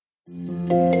Hey,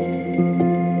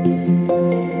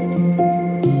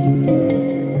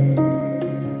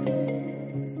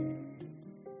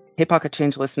 Pocket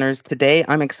Change listeners. Today,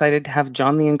 I'm excited to have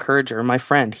John the Encourager, my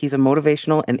friend. He's a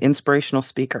motivational and inspirational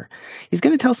speaker. He's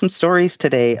going to tell some stories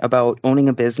today about owning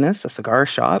a business, a cigar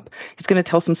shop. He's going to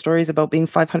tell some stories about being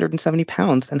 570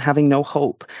 pounds and having no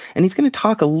hope. And he's going to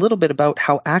talk a little bit about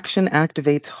how action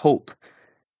activates hope.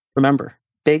 Remember,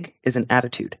 big is an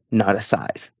attitude, not a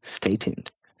size. Stay tuned.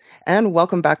 And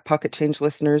welcome back, Pocket Change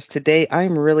listeners. Today,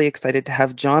 I'm really excited to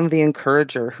have John the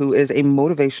Encourager, who is a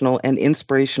motivational and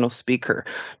inspirational speaker.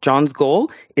 John's goal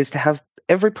is to have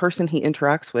every person he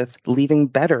interacts with leaving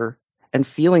better and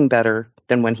feeling better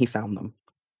than when he found them.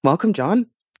 Welcome, John.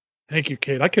 Thank you,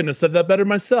 Kate. I couldn't have said that better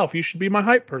myself. You should be my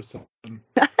hype person.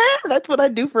 That's what I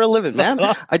do for a living, man.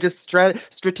 I just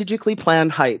strategically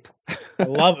plan hype. I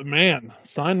love it, man.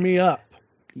 Sign me up.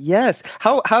 Yes.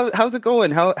 How's it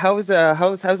going? How's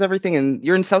everything? And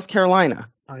you're in South Carolina.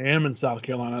 I am in South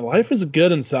Carolina. Life is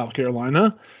good in South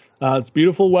Carolina. It's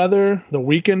beautiful weather. The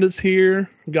weekend is here.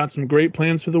 Got some great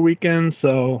plans for the weekend.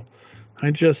 So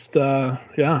I just, I'm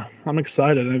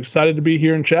excited. I'm excited to be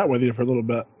here and chat with you for a little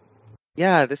bit.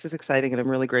 Yeah, this is exciting, and I'm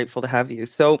really grateful to have you.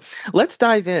 So let's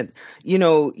dive in. You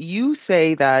know, you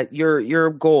say that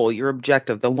your goal, your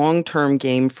objective, the long-term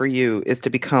game for you is to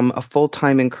become a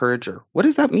full-time encourager. What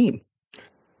does that mean?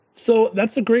 So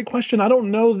that's a great question. I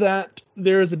don't know that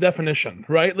there is a definition,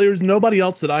 right? There's nobody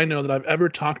else that I know that I've ever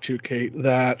talked to, Kate,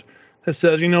 that has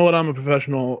said, you know what, I'm a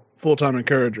professional full-time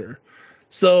encourager.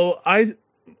 So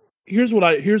here's what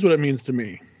it means to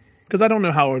me, because I don't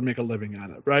know how I would make a living at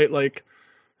it, right? Like,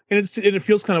 and it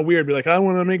feels kind of weird, be like, I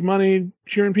want to make money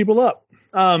cheering people up.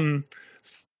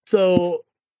 So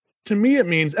to me, it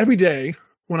means every day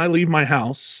when I leave my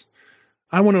house,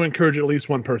 I want to encourage at least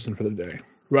one person for the day,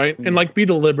 right? Mm-hmm. And like be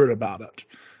deliberate about it.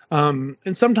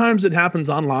 And sometimes it happens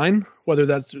online, whether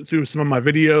that's through some of my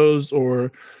videos or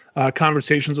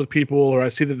conversations with people, or I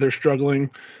see that they're struggling.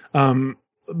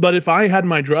 But if I had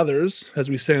my druthers, as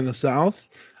we say in the South,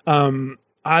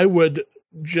 I would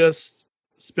just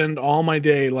spend all my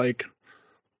day like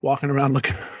walking around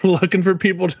looking for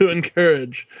people to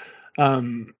encourage,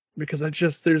 because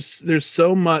there's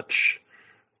so much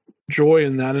joy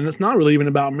in that, and it's not really even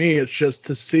about me. It's just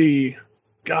to see,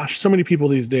 gosh, so many people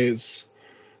these days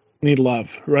need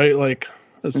love, right? Like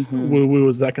as woo-woo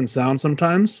as that can sound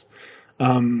sometimes.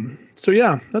 So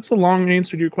yeah, that's a long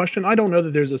answer to your question. I don't know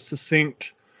that there's a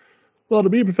succinct, well, to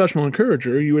be a professional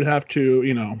encourager, you would have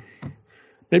to,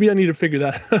 maybe I need to figure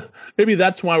that. Maybe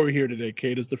that's why we're here today,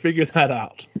 Kate, is to figure that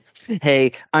out.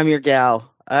 Hey, I'm your gal.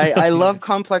 I love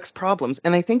complex problems.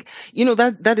 And I think,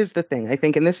 that is the thing. I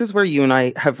think, and this is where you and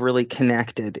I have really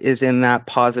connected, is in that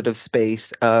positive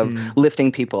space of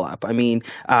lifting people up. I mean,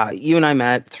 you and I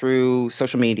met through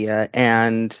social media,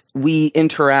 and we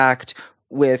interact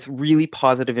with really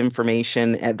positive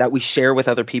information that we share with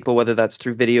other people, whether that's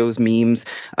through videos, memes,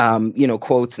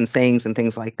 quotes and sayings and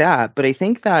things like that. But I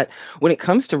think that when it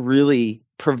comes to really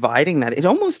providing that,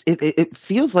 it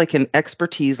feels like an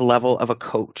expertise level of a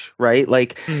coach, right?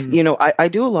 Like, I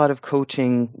do a lot of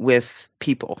coaching with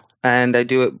people, and I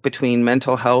do it between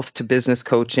mental health to business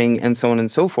coaching and so on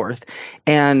and so forth.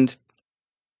 And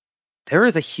there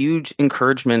is a huge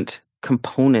encouragement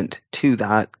component to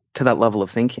that level of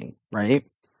thinking, right?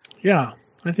 Yeah,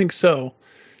 I think so.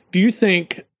 Do you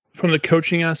think from the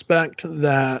coaching aspect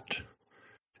that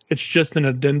it's just an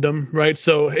addendum, right?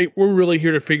 So, hey, we're really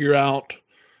here to figure out,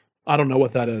 I don't know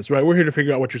what that is, right? We're here to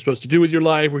figure out what you're supposed to do with your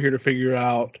life. We're here to figure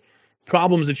out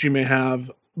problems that you may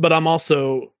have, but I'm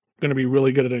also going to be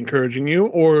really good at encouraging you.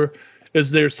 Or are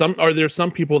there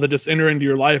some people that just enter into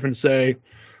your life and say,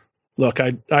 look,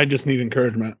 I just need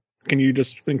encouragement. Can you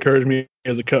just encourage me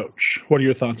as a coach? What are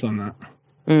your thoughts on that?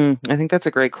 I think that's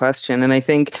a great question. And I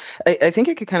think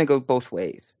it could kind of go both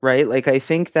ways, right? Like, I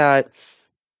think that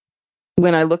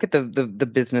when I look at the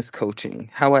business coaching,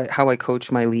 how I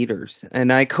coach my leaders,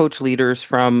 and I coach leaders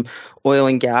from oil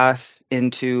and gas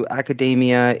into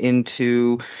academia,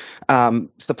 into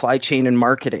supply chain and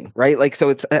marketing, right? Like,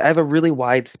 so I have a really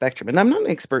wide spectrum, and I'm not an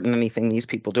expert in anything these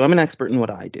people do. I'm an expert in what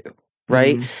I do.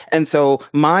 Right. Mm-hmm. And so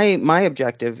my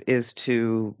objective is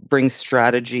to bring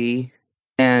strategy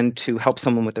and to help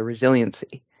someone with their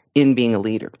resiliency in being a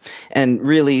leader, and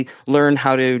really learn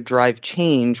how to drive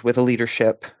change with a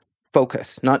leadership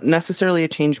focus, not necessarily a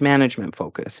change management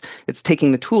focus. It's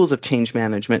taking the tools of change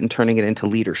management and turning it into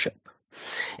leadership.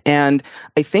 And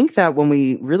I think that when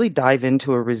we really dive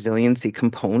into a resiliency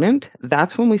component,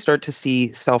 that's when we start to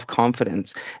see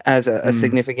self-confidence as a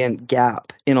significant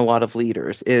gap in a lot of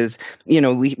leaders. Is,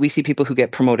 we see people who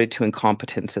get promoted to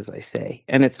incompetence, as I say.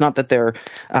 And it's not that they're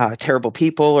terrible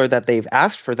people or that they've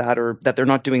asked for that or that they're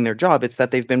not doing their job. It's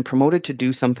that they've been promoted to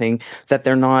do something that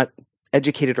they're not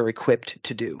educated or equipped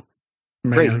to do.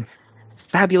 Man. Great.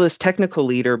 Fabulous technical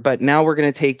leader, but now we're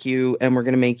going to take you and we're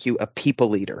going to make you a people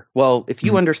leader. Well, if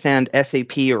you understand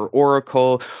SAP or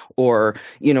Oracle or,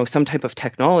 some type of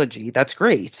technology, that's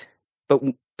great. But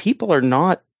people are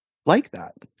not like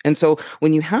that. And so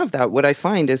when you have that, what I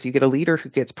find is you get a leader who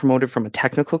gets promoted from a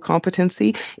technical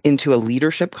competency into a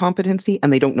leadership competency,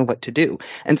 and they don't know what to do.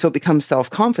 And so it becomes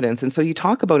self-confidence. And so you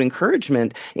talk about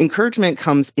encouragement. Encouragement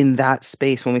comes in that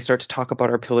space when we start to talk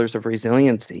about our pillars of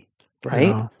resiliency, right?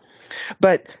 Yeah.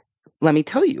 But let me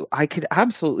tell you, I could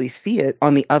absolutely see it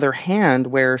on the other hand,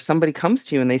 where somebody comes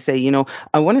to you and they say,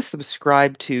 I want to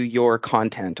subscribe to your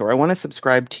content, or I want to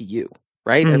subscribe to you,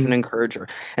 right? As an encourager.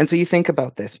 And so you think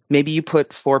about this. Maybe you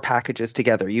put 4 packages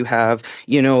together. You have,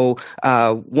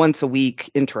 once a week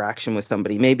interaction with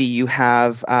somebody. Maybe you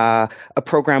have a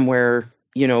program where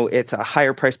it's a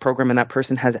higher price program and that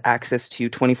person has access to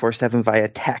 24/7 via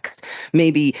text.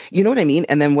 Maybe, you know what I mean?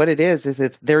 And then what it is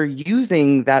they're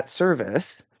using that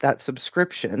service, that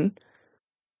subscription,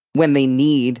 when they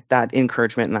need that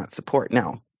encouragement and that support.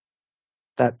 Now,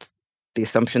 that's the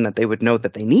assumption that they would know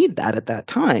that they need that at that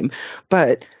time.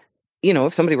 But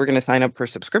if somebody were going to sign up for a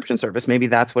subscription service, maybe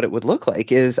that's what it would look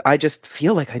like. Is I just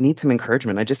feel like I need some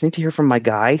encouragement. I just need to hear from my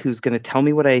guy who's going to tell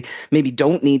me what I maybe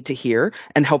don't need to hear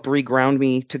and help reground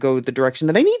me to go the direction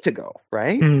that I need to go.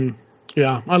 Right.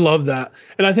 Yeah, I love that.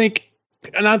 And I think,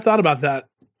 and I've thought about that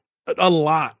a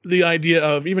lot, the idea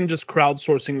of even just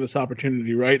crowdsourcing this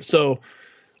opportunity. Right. So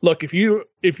look, if you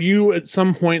at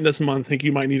some point this month think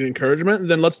you might need encouragement,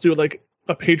 then let's do it like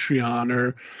a Patreon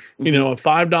or, a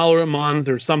 $5 a month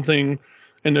or something.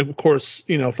 And of course,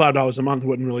 $5 a month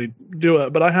wouldn't really do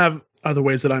it, but I have other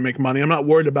ways that I make money. I'm not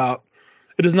worried about,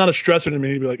 it is not a stressor to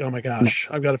me to be like, oh my gosh,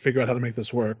 I've got to figure out how to make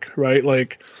this work. Right.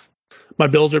 Like my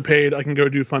bills are paid. I can go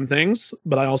do fun things,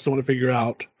 but I also want to figure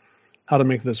out how to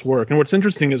make this work. And what's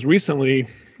interesting is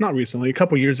a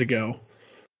couple years ago,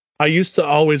 I used to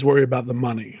always worry about the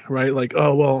money, right? Like,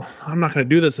 oh, well, I'm not going to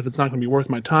do this if it's not going to be worth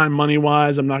my time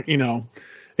money-wise. I'm not,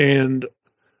 and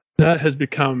that has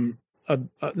become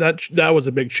that was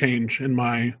a big change in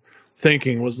my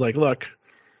thinking. Was like, look,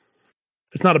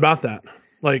 it's not about that.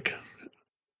 Like,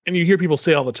 and you hear people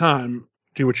say all the time,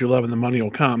 do what you love and the money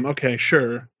will come. Okay,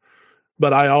 sure.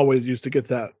 But I always used to get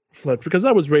that flipped because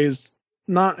I was raised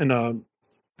not in a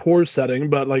poor setting,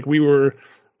 but like we were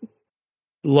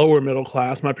lower middle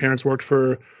class. My parents worked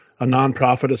for a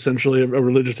nonprofit, essentially a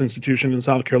religious institution in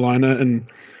South Carolina. And,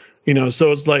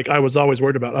 so it's like, I was always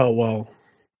worried about, oh, well,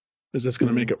 is this going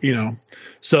to make it,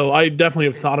 so I definitely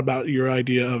have thought about your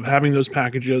idea of having those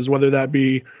packages, whether that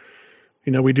be,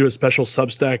 we do a special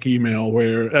Substack email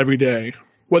where every day,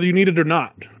 whether you need it or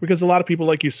not, because a lot of people,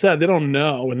 like you said, they don't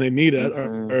know when they need it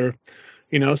or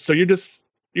so you're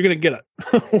going to get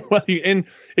it. And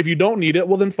if you don't need it,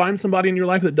 well, then find somebody in your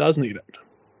life that does need it.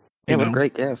 Yeah, what a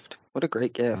great gift. What a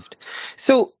great gift.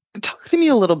 So talk to me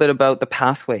a little bit about the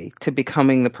pathway to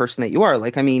becoming the person that you are.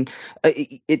 Like, I mean,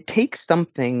 it takes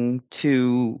something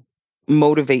to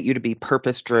motivate you to be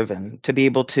purpose-driven, to be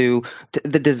able to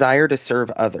the desire to serve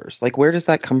others. Like, where does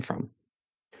that come from?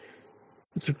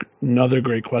 That's another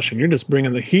great question. You're just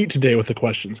bringing the heat today with the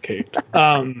questions, Kate.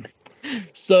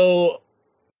 So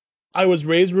I was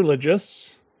raised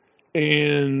religious,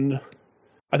 and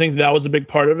I think that was a big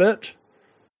part of it.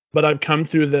 But I've come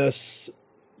through this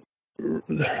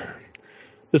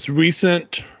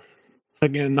recent,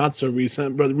 again, not so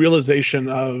recent, but the realization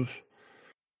of,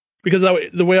 because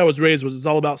the way I was raised was it's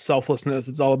all about selflessness.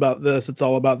 It's all about this. It's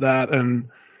all about that. And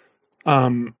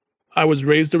I was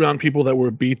raised around people that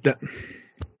were beat down.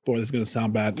 Boy, this is going to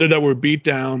sound bad. That were beat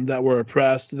down, that were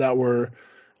oppressed, that were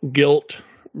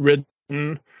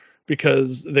guilt-ridden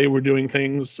because they were doing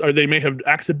things, or they may have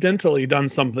accidentally done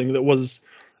something that was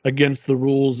against the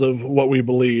rules of what we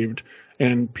believed,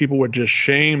 and people would just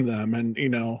shame them. And,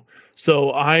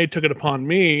 so I took it upon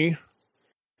me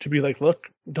to be like,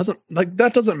 look,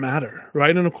 that doesn't matter.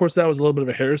 Right. And of course that was a little bit of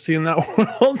a heresy in that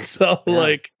world. So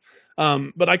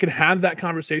but I could have that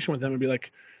conversation with them and be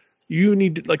like, you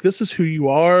need to, like, this is who you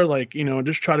are. Like,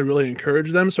 just try to really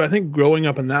encourage them. So I think growing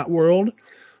up in that world,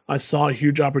 I saw a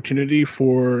huge opportunity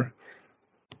for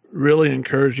really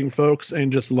encouraging folks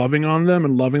and just loving on them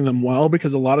and loving them well,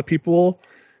 because a lot of people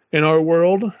in our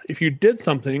world, if you did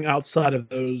something outside of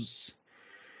those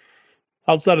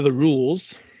outside of the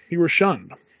rules, you were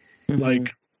shunned. Mm-hmm.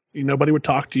 Like, nobody would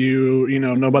talk to you,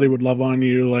 nobody would love on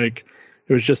you. Like,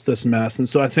 it was just this mess. And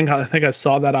so I think I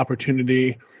saw that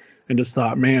opportunity and just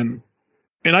thought, man,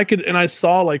 and I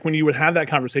saw, like, when you would have that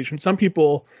conversation, some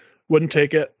people wouldn't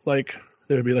take it. Like,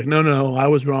 they would be like, no, I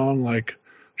was wrong. Like,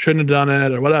 shouldn't have done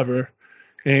it or whatever.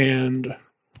 And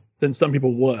then some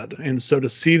people would. And so to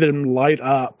see them light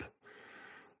up,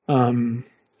 and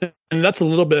that's a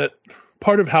little bit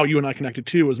part of how you and I connected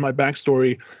too, was my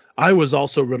backstory. I was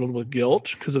also riddled with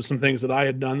guilt because of some things that I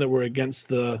had done that were against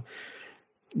the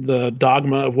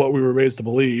dogma of what we were raised to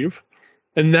believe.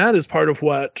 And that is part of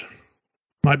what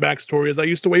my backstory is. I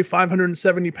used to weigh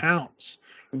 570 pounds,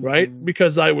 right?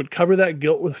 Because I would cover that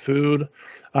guilt with food.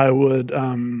 I would,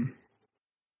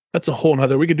 that's a whole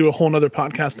nother, we could do a whole nother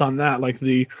podcast on that. Like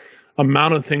the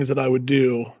amount of things that I would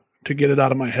do to get it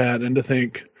out of my head and to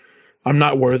think I'm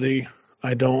not worthy.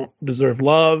 I don't deserve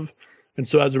love. And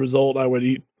so as a result, I would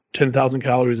eat 10,000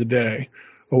 calories a day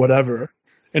or whatever.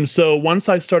 And so once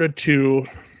I started to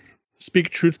speak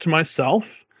truth to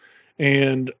myself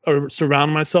and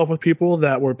surround myself with people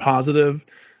that were positive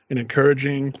and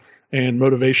encouraging and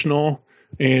motivational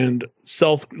and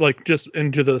just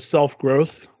into the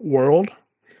self-growth world,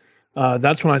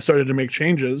 that's when I started to make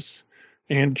changes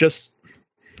and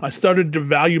I started to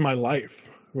value my life,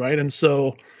 right? And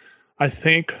so I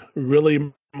think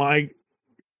really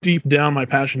deep down, my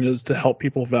passion is to help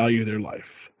people value their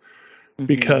life.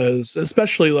 Because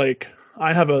especially, like,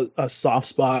 I have a soft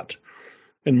spot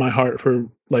in my heart for,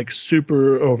 like,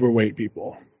 super overweight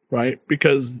people, right?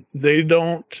 Because they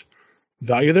don't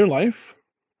value their life.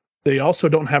 They also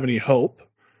don't have any hope,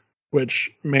 which,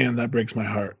 man, that breaks my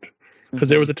heart. Because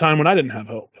there was a time when I didn't have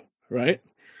hope, right?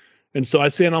 And so I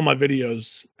say in all my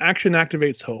videos, action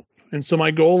activates hope. And so my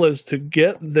goal is to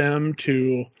get them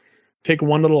to take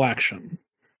one little action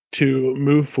to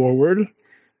move forward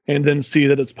and then see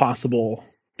that it's possible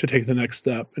to take the next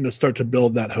step and to start to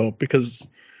build that hope. Because,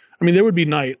 I mean, there would be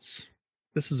nights,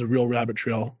 this is a real rabbit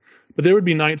trail, but there would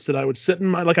be nights that I would sit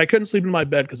I couldn't sleep in my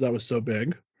bed because I was so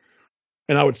big.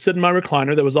 And I would sit in my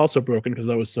recliner that was also broken because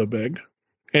I was so big.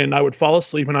 And I would fall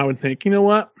asleep and I would think, you know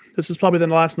what? This is probably the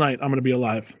last night I'm going to be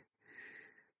alive.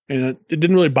 And it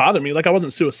didn't really bother me. Like, I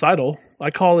wasn't suicidal. I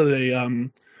call it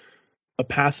a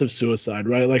passive suicide,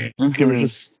 right? Like, it was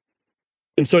just,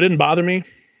 and so it didn't bother me.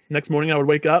 Next morning I would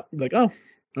wake up like, oh,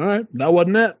 all right, that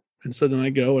wasn't it. And so then I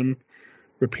go and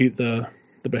repeat the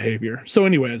behavior. So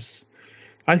anyways,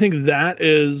 I think that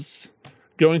is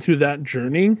going through that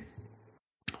journey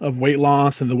of weight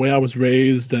loss and the way I was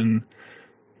raised, and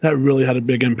that really had a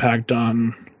big impact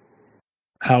on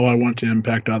how I want to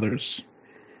impact others.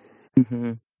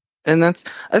 And that's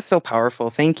so powerful.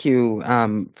 Thank you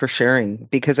for sharing,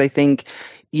 because I think,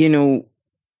 I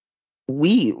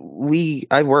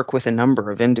work with a number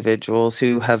of individuals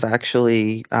who have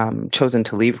actually chosen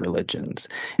to leave religions,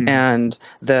 and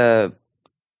the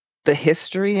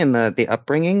history and the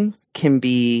upbringing can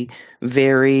be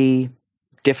very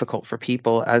difficult for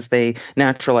people as they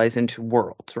naturalize into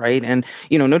worlds, right? And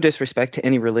no disrespect to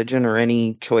any religion or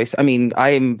any choice. I mean, I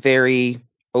am very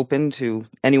open to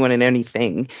anyone and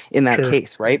anything in that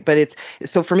case, right? But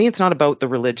so for me, it's not about the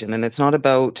religion, and it's not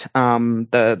about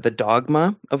the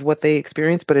dogma of what they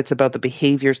experience, but it's about the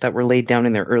behaviors that were laid down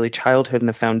in their early childhood and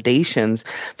the foundations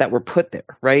that were put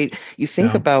there, right? You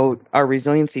think about our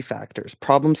resiliency factors: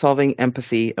 problem solving,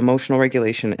 empathy, emotional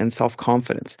regulation, and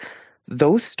self-confidence.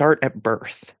 Those start at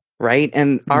birth, right?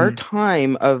 And our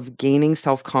time of gaining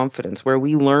self-confidence, where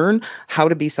we learn how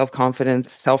to be self-confident,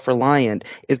 self-reliant,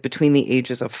 is between the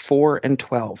ages of 4 and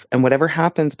 12. And whatever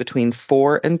happens between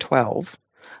 4 and 12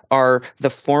 are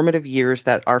the formative years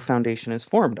that our foundation is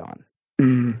formed on,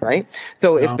 right?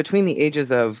 So if between the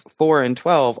ages of 4 and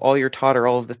 12, all you're taught are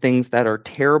all of the things that are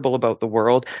terrible about the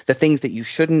world, the things that you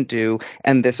shouldn't do,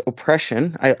 and this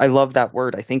oppression, I love that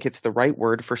word. I think it's the right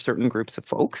word for certain groups of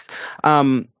folks.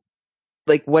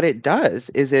 Like, what it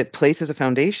does is it places a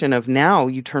foundation of, now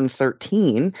you turn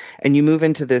 13 and you move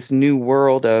into this new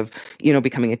world of,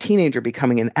 becoming a teenager,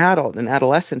 becoming an adult, an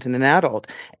adolescent, and an adult.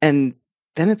 And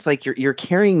then it's like you're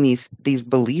carrying these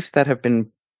beliefs that have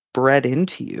been bred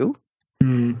into you.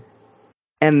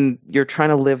 And you're trying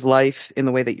to live life in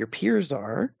the way that your peers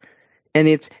are. And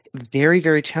it's very,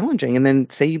 very challenging. And then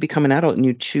say you become an adult and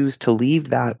you choose to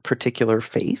leave that particular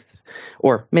faith,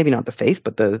 or maybe not the faith,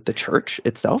 but the church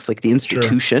itself, like the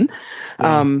institution.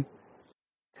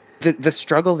 The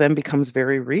struggle then becomes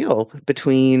very real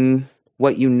between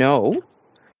what you know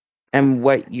and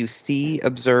what you see,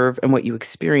 observe, and what you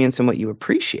experience and what you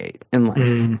appreciate in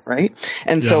life, right?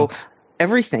 And so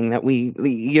everything that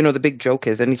the big joke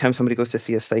is anytime somebody goes to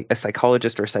see a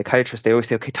psychologist or a psychiatrist, they always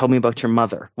say, okay, tell me about your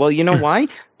mother. Well, you know why?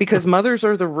 Because mothers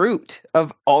are the root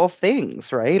of all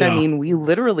things, right? Yeah. I mean, we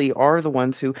literally are the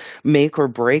ones who make or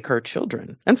break our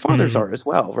children, and fathers are as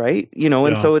well, right?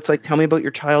 And so it's like, tell me about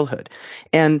your childhood.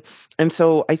 And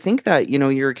so I think that,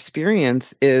 your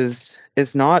experience is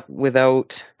not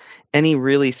without any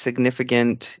really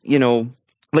significant,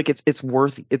 like it's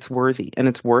worthy and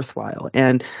it's worthwhile.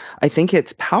 And I think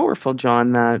it's powerful,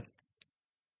 John, that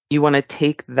you want to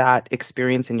take that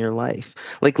experience in your life,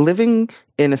 like living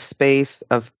in a space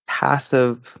of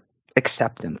passive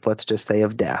acceptance, let's just say,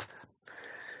 of death,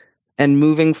 and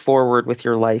moving forward with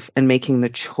your life and making the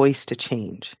choice to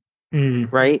change.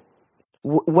 Right?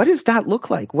 What does that look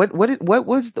like? What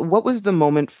was the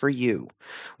moment for you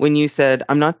when you said,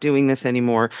 I'm not doing this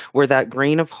anymore, where that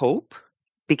grain of hope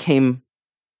became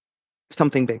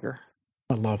something bigger?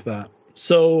 I love that.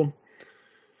 So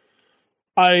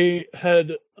I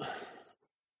had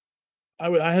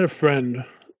a friend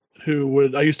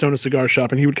I used to own a cigar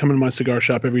shop, and he would come into my cigar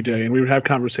shop every day, and we would have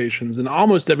conversations. And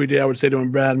almost every day I would say to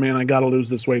him, Brad, man, I got to lose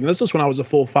this weight. And this was when I was a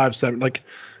full 5'7", like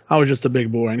I was just a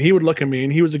big boy. And he would look at me,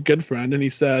 and he was a good friend, and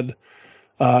he said,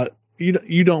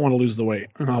 you don't want to lose the weight.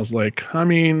 And I was like, I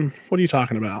mean, what are you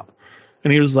talking about?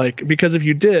 And he was like, because if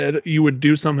you did, you would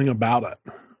do something about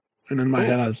it. And in my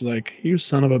head, I was like, you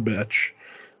son of a bitch.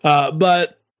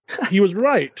 But he was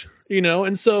right,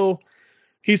 and so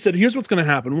he said, here's what's going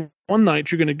to happen. One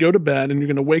night you're going to go to bed and you're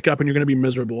going to wake up and you're going to be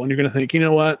miserable. And you're going to think, you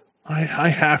know what? I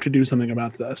have to do something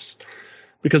about this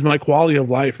because my quality of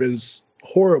life is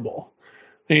horrible.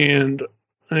 And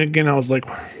again, I was like,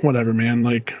 whatever, man.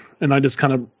 And I just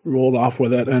kind of rolled off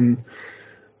with it. And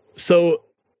so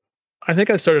I think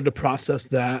I started to process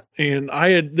that. And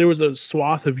there was a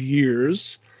swath of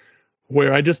years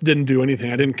where I just didn't do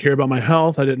anything. I didn't care about my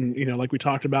health. I didn't, like we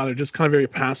talked about, I just kind of very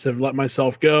passive, let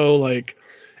myself go.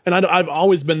 And I've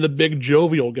always been the big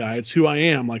jovial guy. It's who I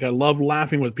am. I love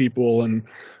laughing with people, and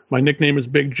my nickname is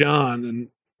Big John. And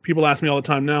people ask me all the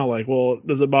time now, well,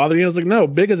 does it bother you? I was like, no,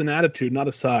 big is an attitude, not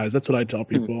a size. That's what I tell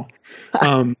people.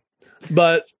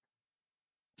 But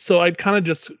so I kind of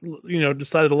just,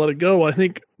 decided to let it go. I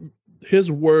think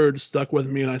his words stuck with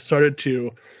me, and I started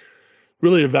to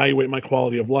really evaluate my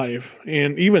quality of life.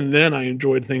 And even then I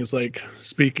enjoyed things like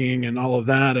speaking and all of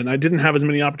that. And I didn't have as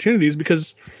many opportunities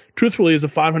because truthfully, as a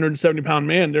 570-pound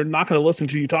man, they're not going to listen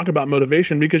to you talk about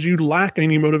motivation because you lack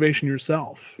any motivation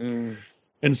yourself.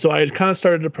 And so I had kind of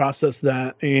started to process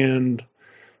that. And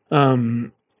I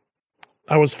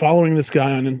was following this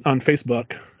guy on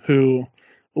Facebook who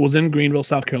was in Greenville,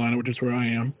 South Carolina, which is where I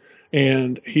am.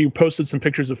 And he posted some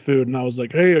pictures of food, and I was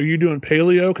like, hey, are you doing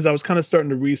paleo? Because I was kind of starting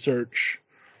to research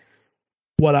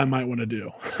what I might want to do,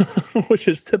 which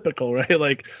is typical,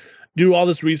 right? Do all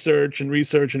this research and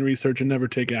never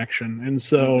take action. And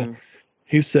so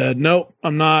he said, nope,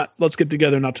 I'm not. Let's get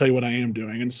together and I'll tell you what I am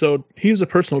doing. And so he's a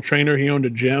personal trainer. He owned a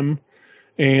gym.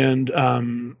 And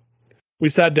we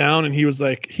sat down, and he was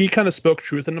like, he kind of spoke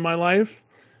truth into my life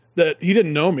that he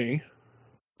didn't know me.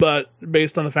 But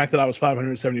based on the fact that I was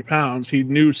 570 pounds, he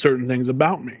knew certain things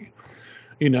about me,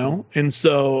 And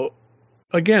so,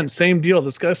 again, same deal.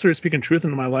 This guy started speaking truth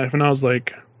into my life, and I was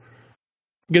like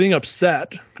getting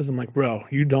upset because I'm like, bro,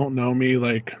 you don't know me.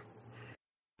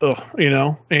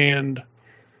 And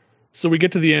so we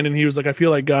get to the end, and he was like, I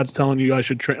feel like God's telling me I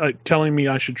should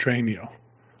train you.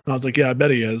 And I was like, yeah, I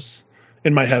bet he is.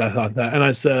 In my head, I thought that. And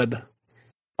I said,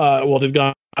 well, did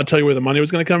God tell you where the money was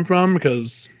going to come from?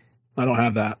 Because I don't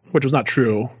have that, which was not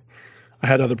true. I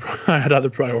had other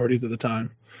priorities at the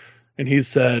time. And he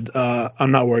said,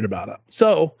 I'm not worried about it.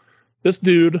 So this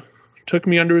dude took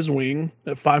me under his wing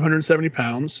at 570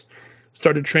 pounds,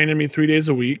 started training me 3 days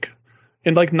a week.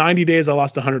 In 90 days, I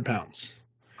lost 100 pounds.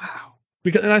 Wow.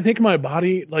 And I think my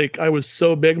body, I was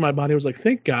so big, my body was like,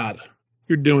 thank God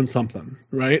you're doing something,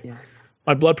 right? Yeah.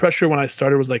 My blood pressure when I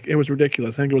started was it was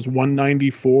ridiculous. I think it was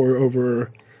 194 over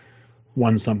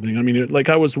one something. I mean,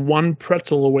 I was one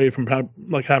pretzel away from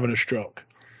having a stroke.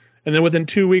 And then within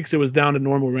 2 weeks, it was down to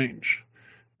normal range.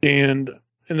 And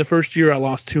in the first year, I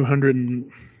lost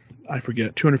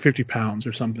 250 pounds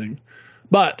or something.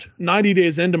 But 90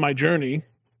 days into my journey,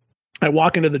 I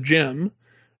walk into the gym,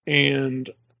 and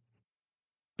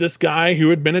this guy who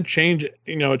had been a change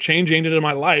agent in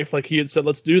my life, he had said,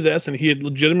 let's do this. And he had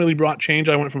legitimately brought change.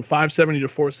 I went from 570 to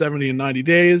 470 in 90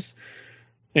 days.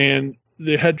 And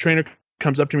the head trainer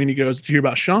comes up to me and he goes, did you hear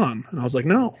about Sean? And I was like,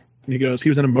 no. And he goes, he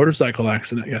was in a motorcycle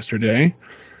accident yesterday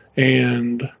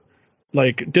and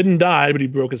didn't die, but he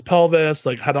broke his pelvis,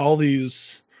 had all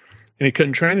these, and he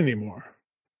couldn't train anymore.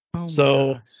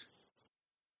 So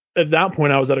at that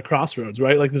point I was at a crossroads,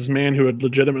 right? Like this man who had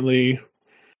legitimately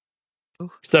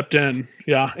stepped in,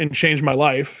 and changed my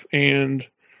life. And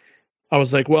I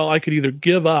was like, well, I could either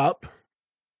give up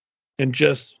and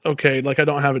just, okay, like I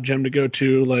don't have a gym to go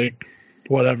to, like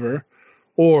whatever,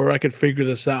 or I could figure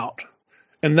this out.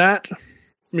 And that,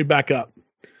 let me back up.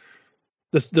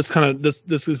 This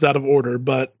is out of order,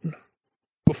 but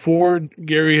before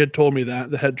Gary had told me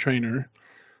that, the head trainer,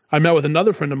 I met with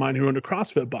another friend of mine who owned a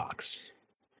CrossFit box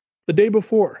the day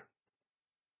before.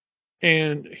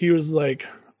 And he was like,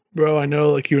 bro, I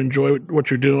know like you enjoy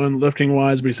what you're doing lifting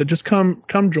wise, but he said, just come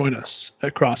join us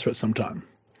at CrossFit sometime.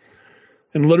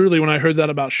 And literally when I heard that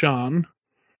about Sean,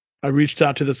 I reached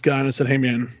out to this guy and I said, hey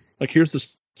man, like here's the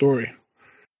story.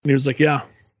 And he was like, yeah,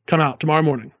 come out tomorrow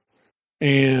morning.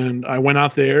 And I went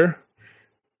out there,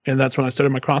 and that's when I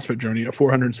started my CrossFit journey at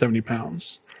 470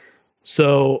 pounds.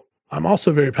 So I'm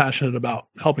also very passionate about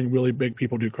helping really big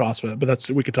people do CrossFit, but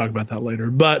we could talk about that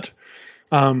later. But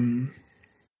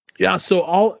so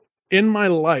all in my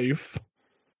life,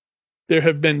 there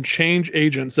have been change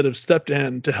agents that have stepped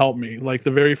in to help me. Like the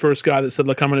very first guy that said,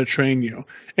 look, I'm going to train you.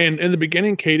 And in the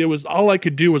beginning, Kate, it was all I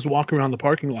could do was walk around the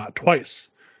parking lot twice.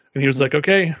 And he was like,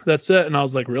 okay, that's it. And I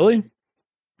was like, really?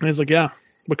 And he's like, yeah,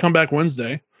 but come back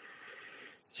Wednesday.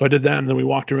 So I did that, and then we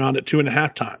walked around it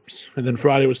 2.5 times. And then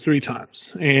Friday was 3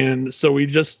 times. And so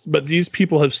but these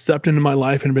people have stepped into my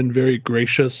life and been very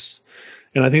gracious.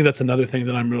 And I think that's another thing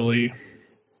that I'm really,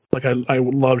 like I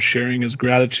love sharing is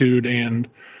gratitude. And,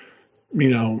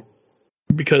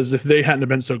 because if they hadn't have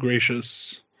been so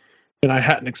gracious and I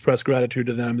hadn't expressed gratitude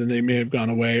to them, then they may have gone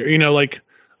away. Or,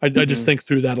 I just think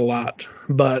through that a lot.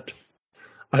 But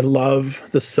I love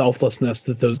the selflessness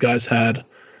that those guys had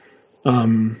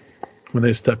when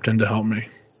they stepped in to help me.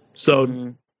 So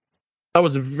that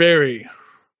was a very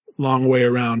long way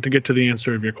around to get to the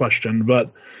answer of your question.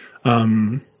 But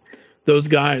those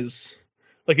guys,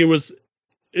 like it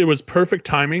was perfect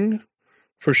timing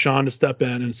for Sean to step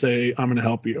in and say, I'm going to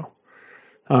help you.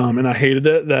 And I hated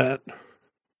it that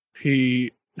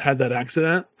he had that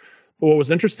accident. But what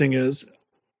was interesting is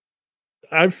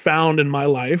I've found in my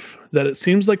life that it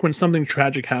seems like when something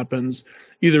tragic happens,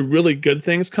 either really good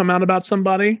things come out about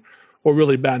somebody or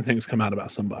really bad things come out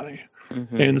about somebody.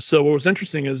 And so what was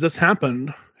interesting is this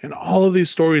happened, and all of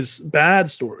these stories, bad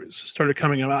stories, started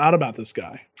coming out about this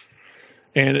guy.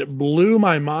 And it blew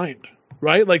my mind,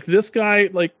 right? Like this guy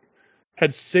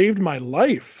had saved my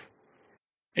life.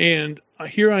 And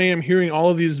here I am hearing all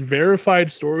of these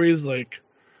verified stories,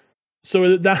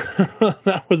 so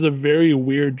that was a very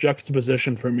weird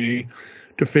juxtaposition for me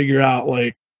to figure out,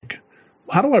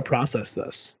 how do I process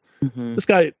this? This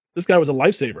guy was a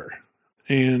lifesaver,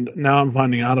 and now I'm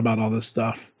finding out about all this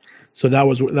stuff. So that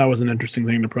was an interesting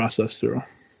thing to process through.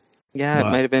 Yeah,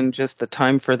 it might have been just the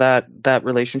time for that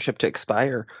relationship to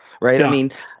expire, right? Yeah. I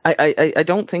mean, I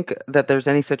don't think that there's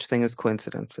any such thing as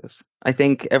coincidences. I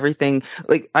think everything,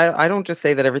 I don't just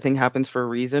say that everything happens for a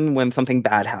reason when something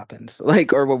bad happens,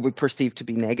 or what we perceive to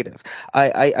be negative.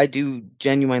 I do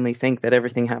genuinely think that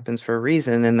everything happens for a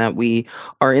reason, and that we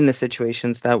are in the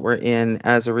situations that we're in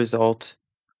as a result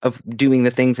of doing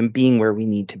the things and being where we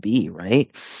need to be, right?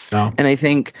 Yeah. And I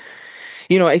think,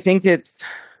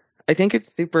 I think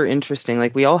it's super interesting.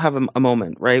 Like we all have a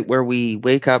moment, right, where we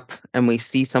wake up and we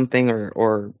see something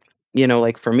or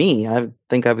for me, I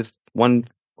think I was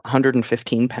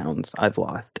 115 pounds I've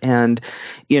lost. And,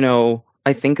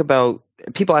 I think about,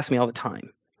 people ask me all the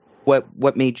time,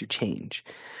 what made you change?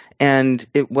 And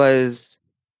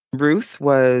Ruth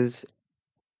was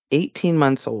 18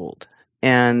 months old.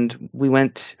 And we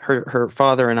went, her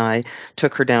father and I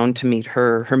took her down to meet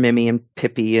her Mimi and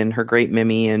Pippi and her great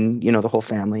Mimi and, the whole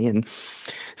family. And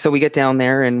so we get down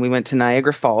there and we went to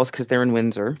Niagara Falls because they're in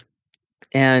Windsor.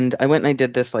 And I went and I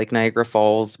did this Niagara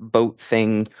Falls boat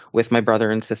thing with my brother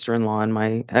and sister-in-law, and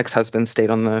my ex-husband stayed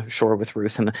on the shore with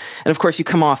Ruth. And of course you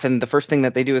come off and the first thing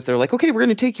that they do is they're like, okay, we're going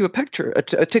to take you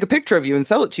take a picture of you and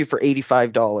sell it to you for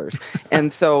 $85.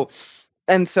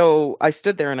 And so I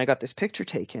stood there and I got this picture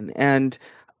taken, and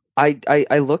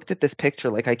I looked at this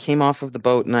picture, I came off of the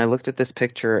boat and I looked at this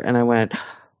picture and I went,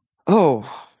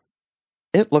 oh,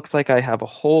 it looks like I have a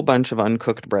whole bunch of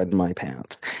uncooked bread in my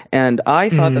pants. And I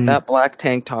thought that black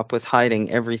tank top was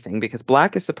hiding everything, because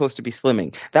black is supposed to be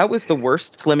slimming. That was the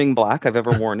worst slimming black I've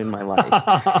ever worn in my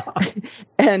life.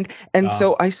 and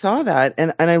so I saw that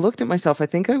and I looked at myself. I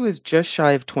think I was just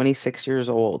shy of 26 years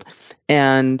old.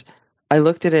 And I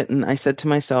looked at it and I said to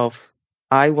myself,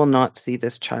 I will not see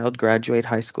this child graduate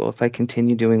high school if I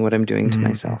continue doing what I'm doing to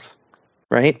myself.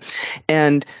 Right.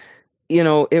 And,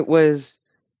 it was,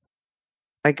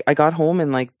 I got home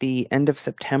in the end of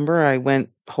September. I went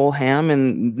whole ham,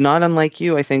 and not unlike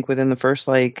you, I think within the first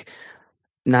like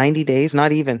 90 days,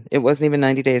 not even, it wasn't even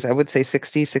 90 days. I would say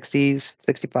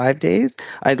 65 days,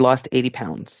 I'd lost 80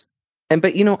 pounds.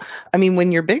 But I mean,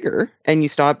 when you're bigger and you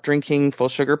stop drinking full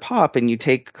sugar pop and you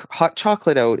take hot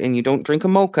chocolate out and you don't drink a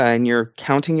mocha and you're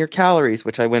counting your calories,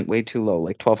 which I went way too low,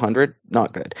 like 1200,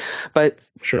 not good. But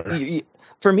sure.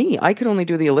 For me, I could only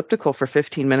do the elliptical for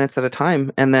 15 minutes at a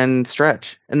time and then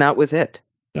stretch. And that was it.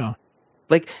 Yeah.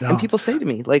 And people say to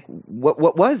me, like,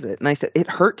 what was it? And I said, it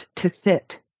hurt to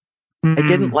sit. I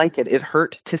didn't like it. It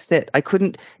hurt to sit. I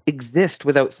couldn't exist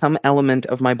without some element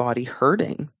of my body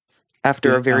hurting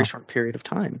after a very short period of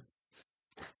time.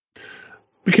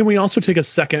 But can we also take a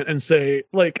second and say,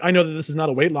 like, I know that this is not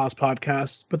a weight loss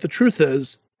podcast, but the truth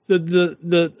is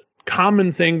the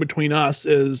common thing between us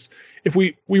is if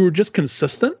we were just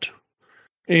consistent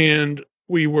and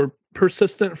we were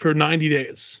persistent for 90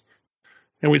 days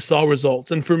and we saw results.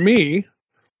 And for me,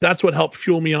 that's what helped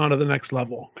fuel me on to the next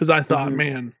level. Because I thought,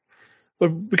 man,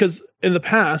 because in the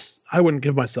past, I wouldn't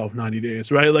give myself 90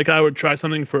 days, right? Like I would try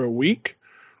something for a week,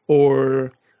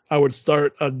 or I would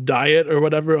start a diet or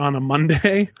whatever on a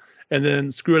Monday and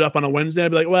then screw it up on a Wednesday. I'd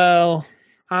be like, well,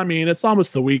 I mean, it's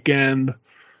almost the weekend.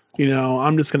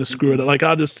 I'm just going to screw it up. Like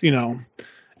I'll just, and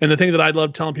the thing that I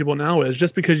love telling people now is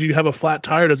just because you have a flat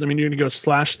tire doesn't mean you're going to go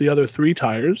slash the other 3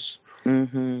 tires.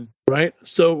 Right.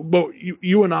 So, but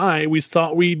you and I,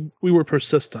 we were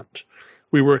persistent.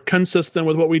 We were consistent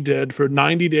with what we did for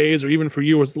 90 days, or even for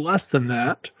you, it was less than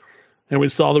that. And we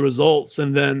saw the results.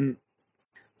 And then,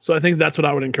 so I think that's what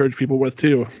I would encourage people with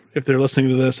too. If they're listening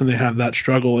to this and they have that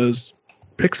struggle, is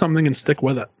pick something and stick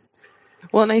with it.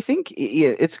 Well, and I think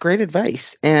it's great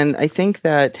advice. And I think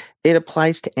that it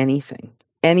applies to anything,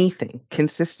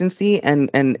 consistency and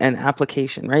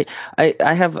application, right?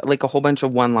 I have like a whole bunch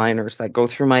of one-liners that go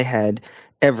through my head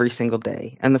every single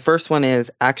day. And the first one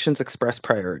is actions express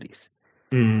priorities,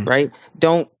 right?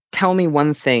 Don't tell me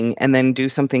one thing and then do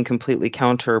something completely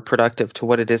counterproductive to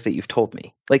what it is that you've told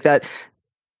me. Like that.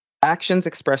 Actions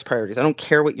express priorities. I don't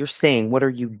care what you're saying. What are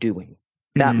you doing?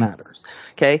 That matters.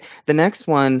 Okay. The next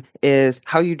one is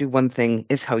how you do one thing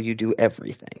is how you do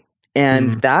everything.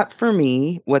 And that for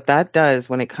me, what that does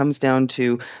when it comes down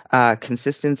to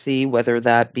consistency, whether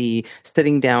that be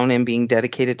sitting down and being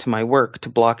dedicated to my work, to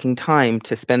blocking time,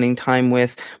 to spending time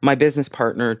with my business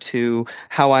partner, to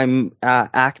how I'm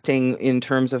acting in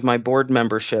terms of my board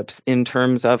memberships, in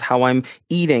terms of how I'm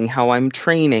eating, how I'm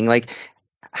training, like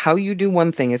how you do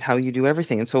one thing is how you do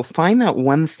everything. And so find that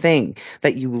one thing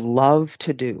that you love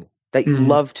to do,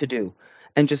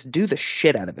 and just do the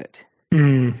shit out of it.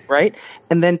 Right?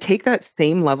 And then take that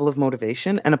same level of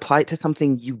motivation and apply it to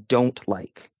something you don't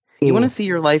like. You want to see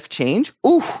your life change?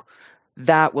 Ooh,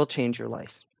 that will change your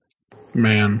life.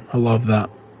 Man, I love that.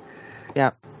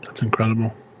 Yeah. That's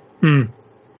incredible.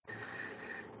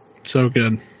 So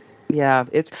good. Yeah,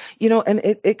 it's, and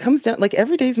it comes down, like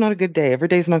every day is not a good day. Every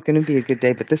day is not going to be a good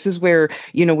day, but this is where,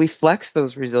 we flex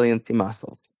those resiliency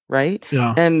muscles, right?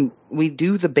 Yeah. And we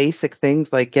do the basic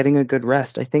things like getting a good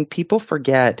rest. I think people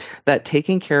forget that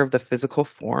taking care of the physical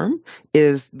form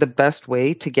is the best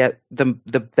way to get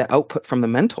the output from the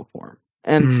mental form.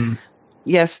 And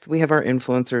yes, we have our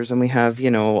influencers and we have,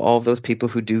 all those people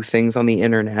who do things on the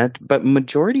internet, but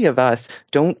majority of us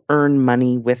don't earn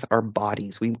money with our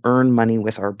bodies. We earn money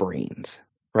with our brains,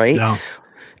 right? Yeah.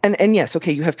 And yes,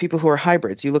 okay, you have people who are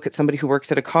hybrids. You look at somebody who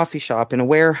works at a coffee shop, in a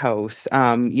warehouse,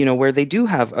 where they do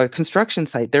have a construction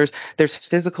site. There's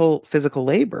physical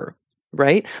labor.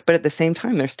 Right. But at the same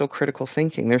time, there's still critical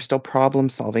thinking. There's still problem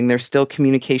solving. There's still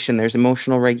communication. There's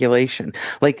emotional regulation.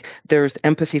 Like there's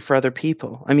empathy for other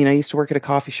people. I mean, I used to work at a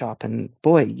coffee shop and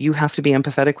boy, you have to be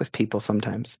empathetic with people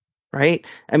sometimes. Right.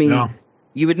 I mean,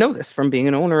 you would know this from being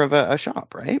an owner of a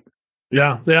shop. Right.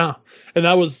 Yeah. Yeah. And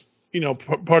that was,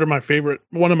 one of my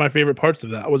favorite parts of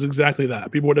that was exactly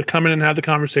that. People would come in and have the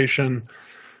conversation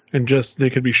and just, they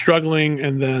could be struggling.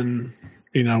 And then,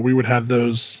 we would have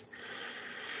those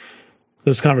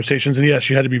conversations, and yes,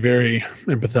 you had to be very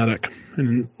empathetic,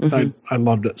 and I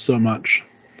loved it so much,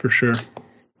 for sure.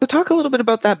 So talk a little bit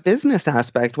about that business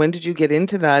aspect. When did you get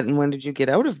into that, and when did you get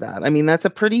out of that? I mean, that's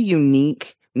a pretty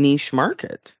unique niche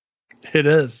market. It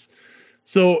is.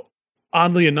 So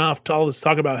oddly enough, to all this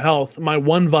talk about health, my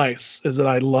one vice is that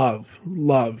I love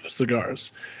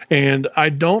cigars, and I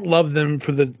don't love them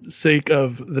for the sake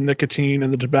of the nicotine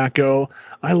and the tobacco.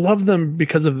 I love them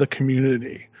because of the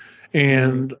community,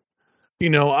 and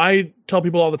I tell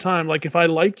people all the time, like, if I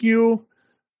like you,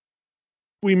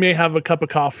 we may have a cup of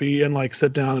coffee and like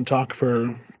sit down and talk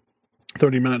for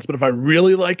 30 minutes. But if I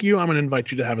really like you, I'm going to invite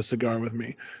you to have a cigar with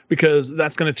me, because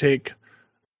that's going to take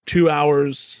 2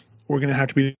 hours We're going to have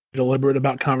to be deliberate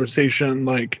about conversation.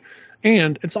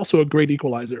 And it's also a great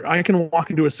equalizer. I can walk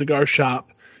into a cigar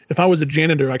shop. If I was a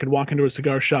janitor, I could walk into a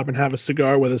cigar shop and have a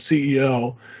cigar with a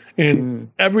CEO, and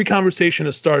every conversation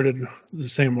is started the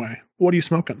same way. What are you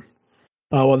smoking?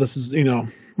 Oh, well, this is,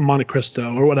 Monte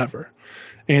Cristo or whatever.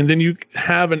 And then you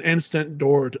have an instant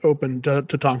door to open to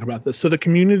talk about this. So the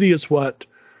community is what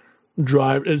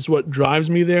drives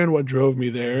me there and what drove me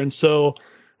there. And so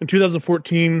in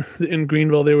 2014 in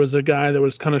Greenville, there was a guy that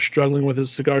was kind of struggling with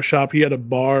his cigar shop. He had a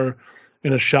bar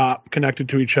and a shop connected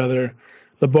to each other.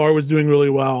 The bar was doing really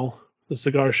well. The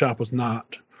cigar shop was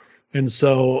not. And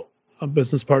so a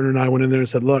business partner and I went in there and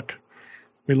said, look,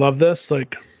 we love this.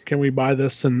 Can we buy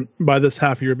this and buy this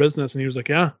half of your business? And he was like,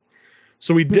 yeah.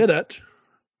 So we did it.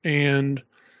 And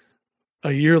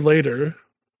a year later,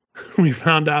 we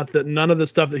found out that none of the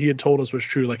stuff that he had told us was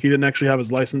true. He didn't actually have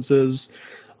his licenses.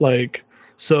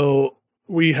 So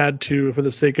we had to, for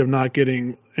the sake of not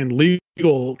getting in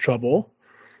legal trouble,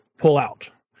 pull out.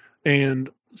 And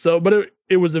so, but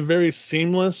it was a very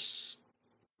seamless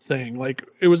thing.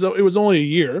 It was only a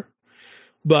year,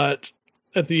 but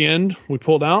at the end we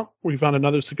pulled out. We found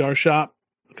another cigar shop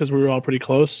because we were all pretty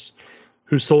close,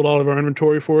 who sold all of our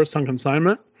inventory for us on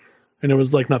consignment. And it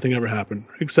was like nothing ever happened,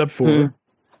 except for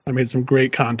I made some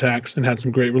great contacts and had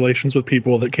some great relations with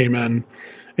people that came in,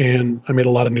 and I made a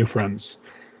lot of new friends.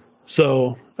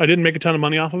 So I didn't make a ton of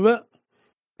money off of it.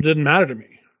 It didn't matter to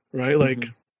me, right?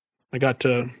 I got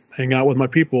to hang out with my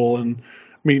people and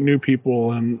meet new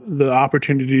people, and the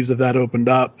opportunities that opened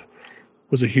up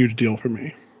was a huge deal for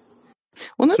me.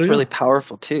 Well, that's really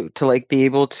powerful too, to be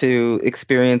able to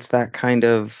experience that kind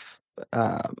of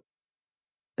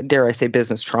dare I say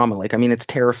business trauma. It's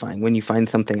terrifying when you find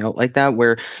something out like that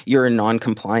where you're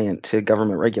non-compliant to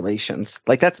government regulations.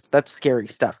 That's scary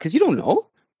stuff because you don't know.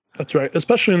 That's right.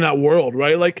 Especially in that world,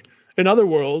 right? In other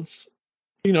worlds,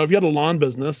 if you had a lawn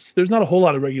business, there's not a whole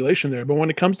lot of regulation there. But when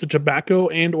it comes to tobacco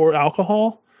and or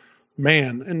alcohol,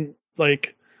 man, and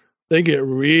they get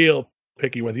real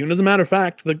picky with you. And as a matter of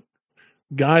fact, the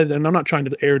guy, and I'm not trying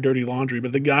to air dirty laundry,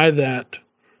 but the guy that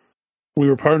we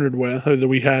were partnered with, or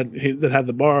that had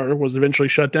the bar, was eventually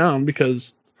shut down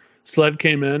because SLED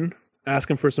came in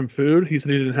asking for some food. He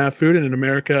said he didn't have food, and in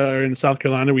America or in South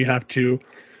Carolina,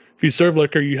 if you serve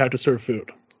liquor, you have to serve food.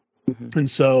 Mm-hmm. And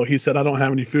so he said, I don't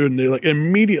have any food. And they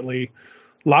immediately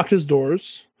locked his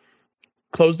doors,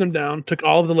 closed him down, took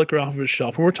all of the liquor off of his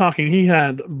shelf. And we're talking, he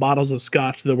had bottles of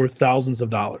scotch that were thousands of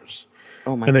dollars.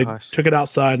 Oh my gosh. And they took it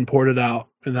outside and poured it out,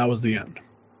 and that was the end.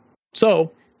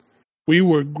 So we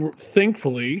were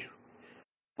thankfully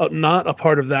not a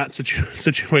part of that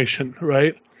situation,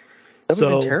 right? That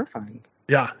would have been terrifying.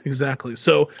 Yeah, exactly.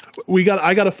 So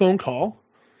I got a phone call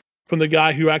from the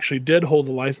guy who actually did hold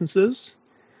the licenses,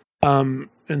 and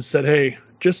said, hey,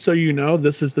 just so you know,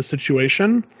 this is the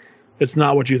situation. It's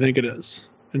not what you think it is.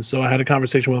 And so I had a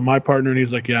conversation with my partner, and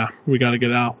he's like, yeah, we got to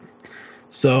get out.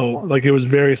 So it was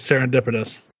very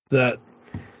serendipitous that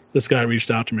this guy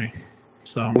reached out to me.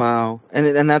 So wow.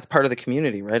 And that's part of the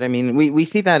community, right? We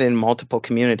see that in multiple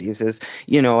communities there's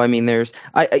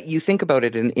you think about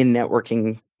it in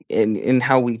networking in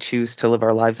how we choose to live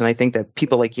our lives. And I think that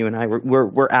people like you and I,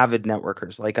 we're avid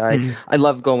networkers. I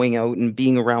love going out and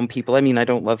being around people. I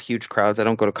don't love huge crowds. I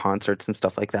don't go to concerts and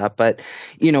stuff like that. But,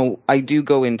 I do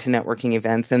go into networking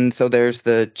events. And so there's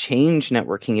the change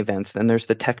networking events. Then there's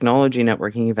the technology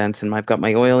networking events. And I've got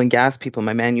my oil and gas people,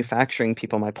 my manufacturing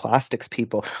people, my plastics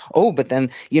people. Oh, but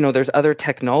then, there's other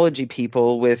technology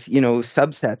people with,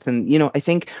 subsets. And, I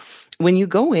think when you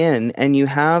go in and you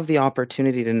have the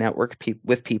opportunity to network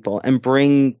with people and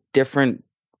bring different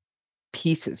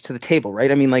pieces to the table, right?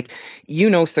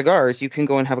 Cigars, you can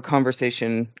go and have a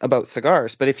conversation about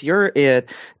cigars. But if you're at,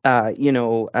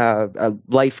 a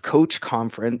life coach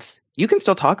conference, you can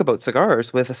still talk about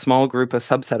cigars with a small group, a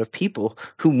subset of people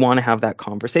who want to have that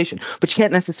conversation. But you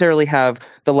can't necessarily have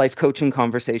the life coaching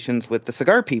conversations with the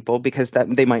cigar people because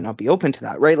they might not be open to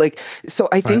that, right? So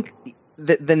I think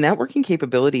the networking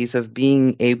capabilities of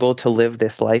being able to live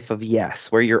this life of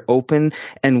yes, where you're open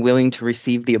and willing to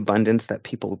receive the abundance that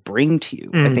people bring to you,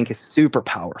 I think is super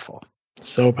powerful.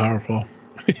 So powerful.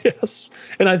 Yes.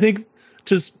 And I think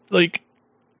just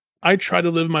I try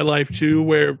to live my life too,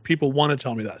 where people want to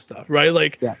tell me that stuff,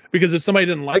 right? Because if somebody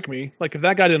didn't like me, if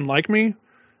that guy didn't like me,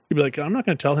 he'd be like, I'm not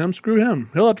going to tell him, screw him.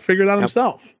 He'll have to figure it out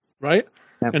himself. Right.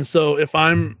 Yep. And so if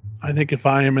I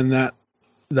am in that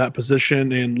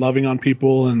position and loving on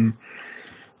people, and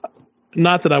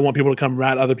not that I want people to come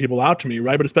rat other people out to me,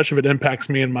 right? But especially if it impacts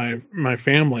me and my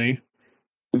family,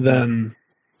 then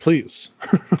please,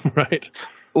 right?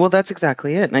 Well, that's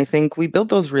exactly it. And I think we build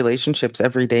those relationships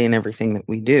every day in everything that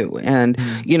we do. And,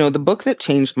 you know, the book that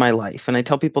changed my life, and I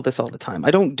tell people this all the time,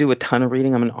 I don't do a ton of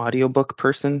reading. I'm an audiobook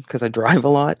person because I drive a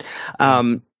lot.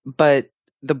 But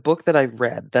the book that I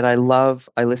read that I love,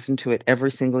 I listen to it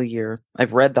every single year.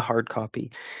 I've read the hard copy,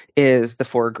 is The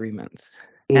Four Agreements.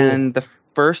 Ooh. And the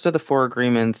first of the Four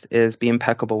Agreements is be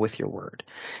impeccable with your word.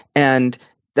 And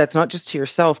that's not just to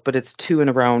yourself, but it's to and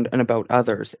around and about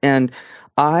others. And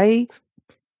I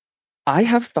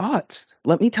have thoughts.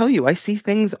 Let me tell you, I see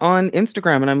things on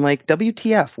Instagram and I'm like,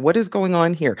 WTF, what is going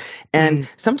on here? And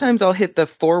sometimes I'll hit the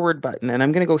forward button and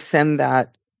I'm going to go send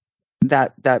that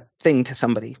thing to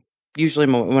somebody. Usually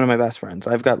one of my best friends.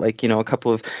 I've got like, you know, a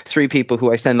couple of 3 people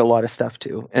who I send a lot of stuff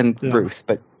to, and Ruth,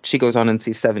 but she goes on and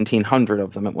sees 1,700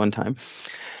 of them at one time.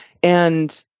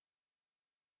 And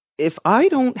if I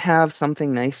don't have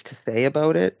something nice to say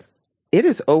about it, it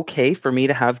is okay for me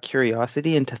to have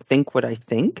curiosity and to think what I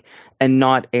think and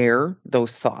not air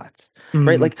those thoughts,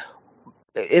 right? Like,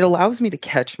 it allows me to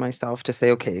catch myself to say,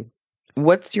 okay,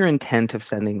 what's your intent of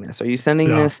sending this? Are you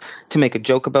sending this to make a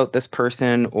joke about this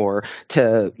person, or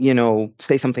to, you know,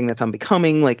 say something that's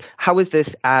unbecoming? Like, how is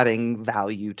this adding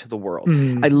value to the world?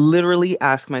 I literally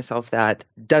ask myself that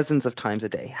dozens of times a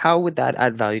day. How would that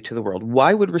add value to the world?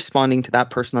 Why would responding to that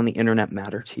person on the internet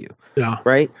matter to you?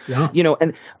 Right? You know,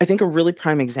 and I think a really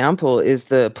prime example is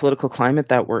the political climate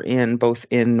that we're in, both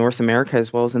in North America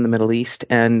as well as in the Middle East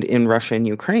and in Russia and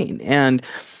Ukraine. And,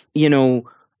 you know,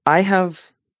 I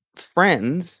have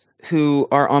friends who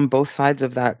are on both sides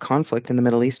of that conflict in the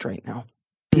Middle East right now.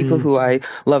 People who I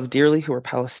love dearly, who are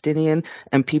Palestinian,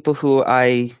 and people who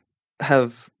I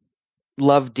have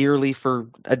loved dearly for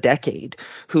a decade,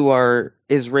 who are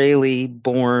Israeli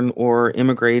born or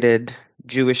immigrated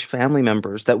Jewish family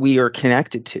members that we are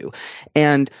connected to.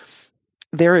 And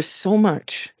there is so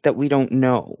much that we don't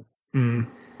know.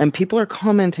 And people are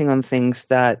commenting on things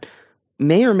that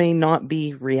may or may not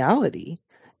be reality.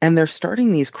 And they're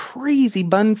starting these crazy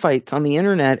bun fights on the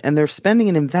internet, and they're spending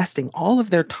and investing all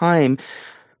of their time,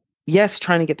 yes,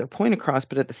 trying to get their point across,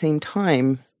 but at the same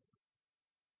time,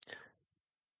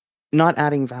 not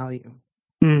adding value,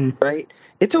 right?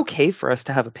 It's okay for us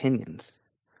to have opinions.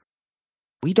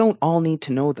 We don't all need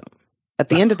to know them. At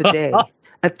the end of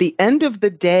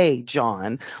the day,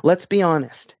 John, let's be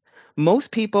honest. Most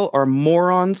people are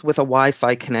morons with a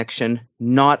Wi-Fi connection,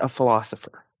 not a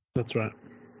philosopher. That's right.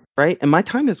 Right? And my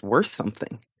time is worth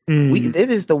something. It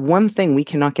is the one thing we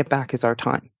cannot get back is our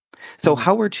time. So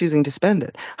how we're choosing to spend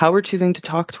it, how we're choosing to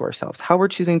talk to ourselves, how we're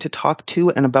choosing to talk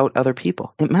to and about other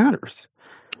people, it matters.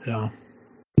 Yeah.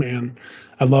 Man,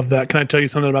 I love that. Can I tell you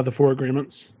something about the Four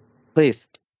Agreements? Please.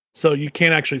 So you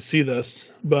can't actually see this,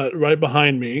 but right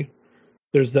behind me,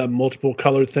 there's that multiple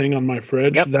color thing on my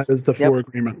fridge. That is the Four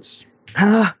Agreements.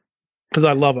 Because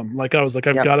I love them. Like, I was like,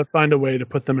 I've got to find a way to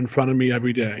put them in front of me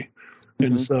every day.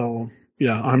 And so,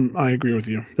 yeah, I agree with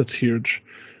you. That's huge.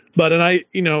 But, and I,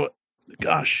 you know,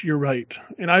 gosh, you're right.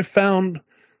 And I found,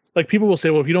 like, people will say,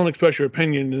 well, if you don't express your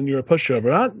opinion, then you're a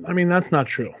pushover. I mean, that's not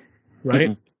true,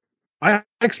 right? I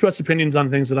express opinions on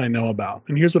things that I know about.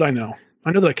 And here's what I know.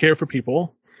 I know that I care for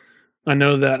people. I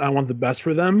know that I want the best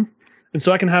for them. And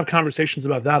so I can have conversations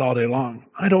about that all day long.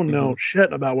 I don't know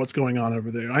shit about what's going on over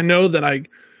there. I know that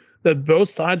that both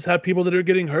sides have people that are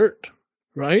getting hurt,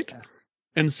 right? Yeah.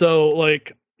 And so,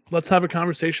 like, let's have a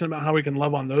conversation about how we can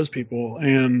love on those people.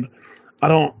 And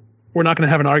we're not going to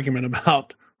have an argument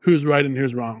about who's right and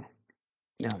who's wrong.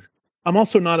 Yeah. I'm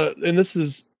also not and this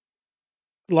is,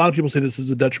 a lot of people say this is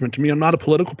a detriment to me. I'm not a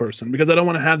political person because I don't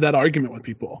want to have that argument with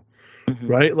people,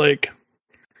 right? Like,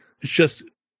 it's just,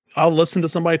 I'll listen to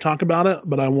somebody talk about it,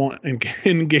 but I won't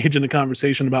engage in a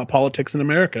conversation about politics in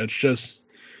America. It's just,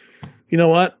 you know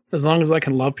what? As long as I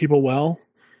can love people well,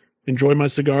 enjoy my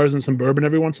cigars and some bourbon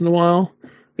every once in a while,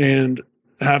 and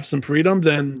have some freedom,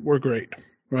 then we're great,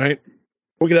 right?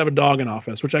 We could have a dog in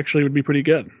office, which actually would be pretty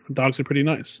good. Dogs are pretty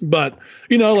nice. But,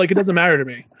 you know, like, it doesn't matter to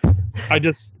me. I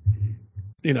just,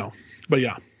 you know, but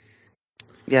yeah.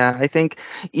 Yeah, I think,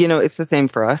 you know, it's the same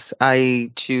for us.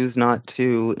 I choose not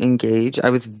to engage. I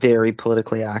was very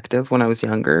politically active when I was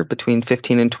younger. Between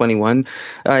 15 and 21,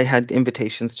 I had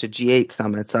invitations to G8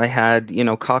 summits. I had, you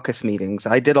know, caucus meetings.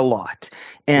 I did a lot.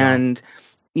 And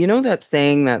you know that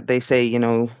saying that they say, you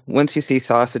know, once you see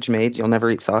sausage made, you'll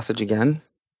never eat sausage again?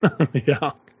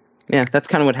 Yeah. Yeah, that's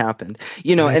kind of what happened.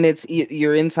 You know, and it's,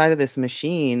 you're inside of this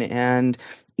machine, and,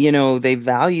 you know, they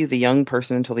value the young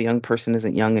person until the young person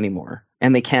isn't young anymore,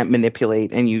 and they can't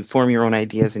manipulate, and you form your own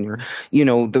ideas and your, you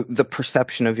know, the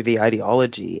perception of the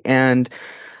ideology. And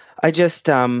I just,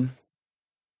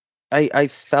 I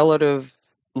fell out of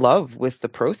love with the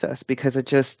process, because it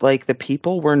just, like, the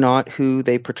people were not who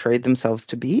they portrayed themselves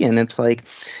to be. And it's like,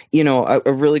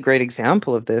 a really great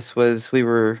example of this was, we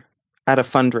were at a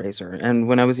fundraiser, and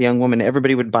when I was a young woman,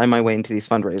 everybody would buy my way into these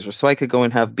fundraisers so I could go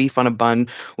and have beef on a bun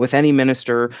with any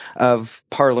minister of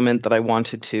parliament that I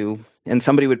wanted to, and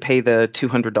somebody would pay the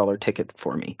 $200 ticket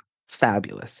for me.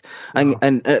 Fabulous. Wow.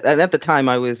 And at the time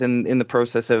I was in the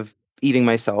process of eating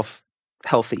myself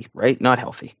healthy, right? Not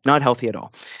healthy at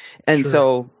all. And Sure.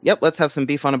 so, yep, let's have some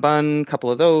beef on a bun,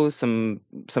 couple of those, some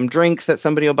drinks that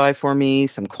somebody will buy for me,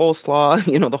 some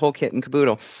coleslaw, the whole kit and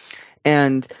caboodle.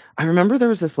 And I remember there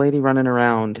was this lady running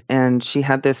around, and she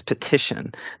had this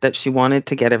petition that she wanted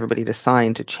to get everybody to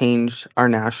sign to change our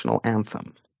national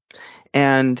anthem.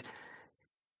 And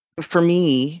for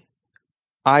me,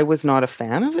 I was not a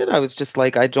fan of it. I was just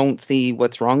like, I don't see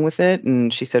what's wrong with it.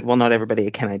 And she said, well, not everybody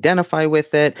can identify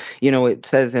with it. It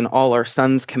says in all our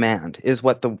sons command is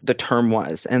what the term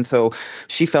was. And so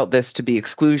she felt this to be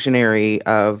exclusionary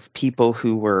of people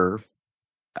who were,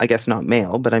 I guess, not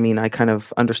male, but I mean, I kind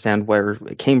of understand where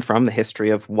it came from, the history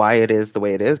of why it is the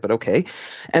way it is, but okay.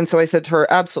 And so I said to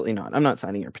her, absolutely not. I'm not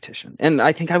signing your petition. And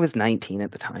I think I was 19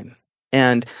 at the time.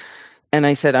 And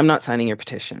I said, I'm not signing your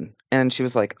petition. And she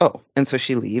was like, oh. And so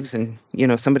she leaves, and,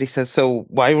 somebody says, so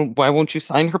why won't you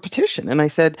sign her petition? And I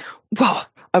said, well,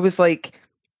 I was like,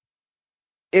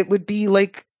 it would be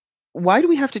like, why do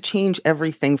we have to change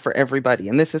everything for everybody?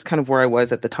 And this is kind of where I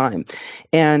was at the time.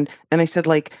 And I said,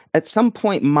 like, at some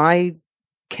point, my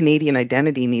Canadian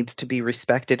identity needs to be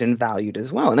respected and valued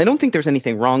as well. And I don't think there's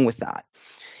anything wrong with that.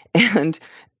 And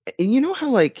you know how,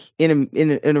 like, in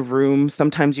a room,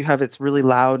 sometimes you have, it's really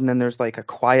loud, and then there's like a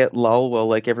quiet lull while,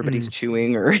 like, everybody's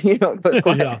chewing, or but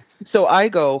quiet. Yeah. So I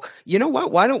go, you know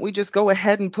what? Why don't we just go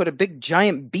ahead and put a big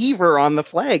giant beaver on the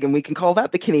flag, and we can call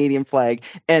that the Canadian flag?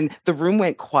 And the room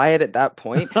went quiet at that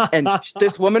point, and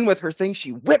this woman with her thing,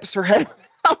 she whips her head.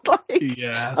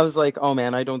 Yes. I was like, oh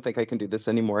man, I don't think I can do this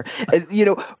anymore.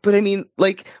 But I mean,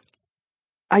 like,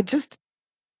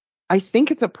 I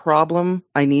think it's a problem.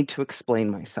 I need to explain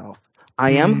myself.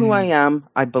 I am who I am.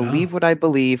 I believe what I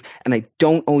believe, and I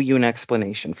don't owe you an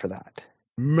explanation for that.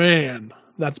 Man,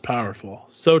 that's powerful.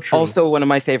 So true. Also, one of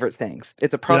my favorite things.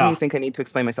 It's a problem you think I need to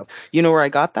explain myself. You know where I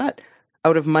got that?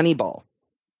 Out of Moneyball.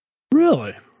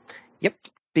 Really? Yep.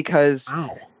 Because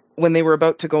when they were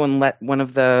about to go and let one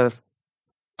of the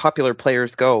popular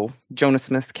players go, Jonah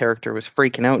Smith's character was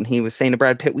freaking out, and he was saying to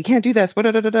Brad Pitt, we can't do this.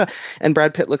 And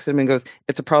Brad Pitt looks at him and goes,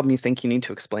 it's a problem you think you need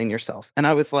to explain yourself. And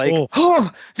I was like,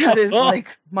 that is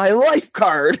like my life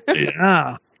card.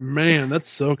 Yeah. Man, that's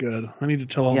so good. I need to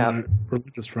tell all my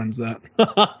religious friends that.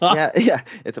 Yeah.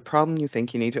 It's a problem you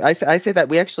think you need to. I say that.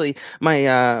 We actually,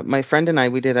 my friend and I,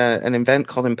 we did an event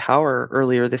called Empower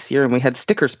earlier this year, and we had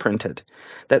stickers printed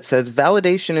that says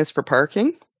validation is for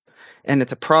parking, and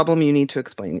it's a problem you need to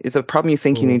explain. It's a problem you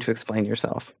think you need to explain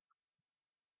yourself.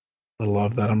 I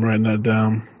love that. I'm writing that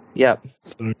down. Yep.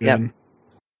 So good. Yep.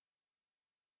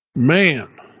 Man,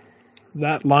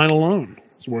 that line alone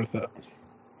is worth it.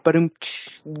 But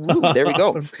there we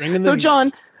go. So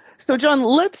John,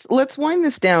 let's wind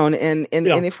this down, and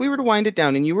if we were to wind it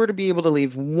down, and you were to be able to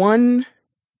leave one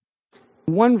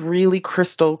really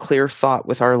crystal clear thought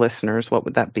with our listeners, what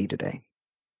would that be today?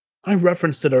 I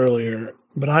referenced it earlier,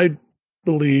 but I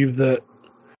believe that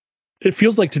it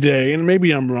feels like today, and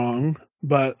maybe I'm wrong,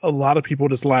 but a lot of people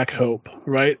just lack hope,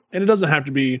 right? And it doesn't have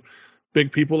to be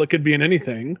big people. It could be in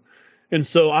anything. And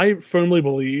so I firmly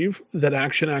believe that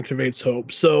action activates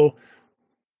hope. So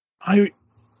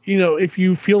if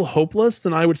you feel hopeless,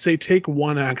 then I would say take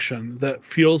one action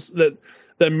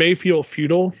that may feel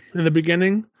futile in the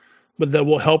beginning, but that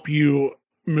will help you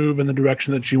move in the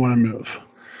direction that you want to move.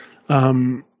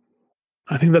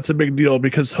 I think that's a big deal,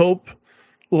 because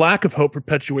lack of hope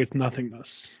perpetuates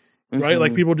nothingness, right?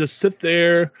 Like, people just sit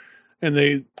there, and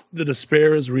the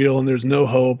despair is real, and there's no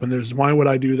hope, and why would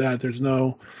I do that?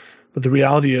 But the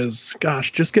reality is,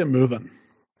 gosh, just get moving.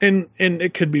 And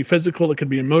it could be physical, it could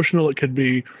be emotional, it could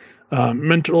be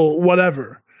mental,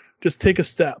 whatever. Just take a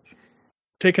step,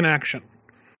 take an action,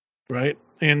 right?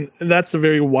 And that's a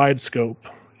very wide scope.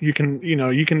 You can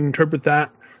interpret that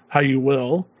how you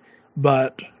will,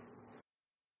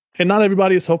 and not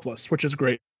everybody is hopeless, which is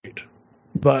great.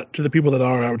 But to the people that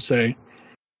are, I would say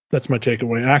that's my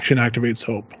takeaway. Action activates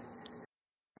hope.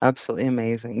 Absolutely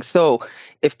amazing. So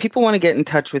if people want to get in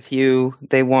touch with you,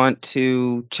 they want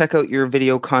to check out your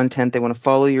video content, they want to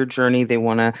follow your journey, they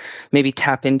want to maybe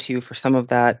tap into you for some of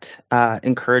that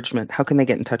encouragement, how can they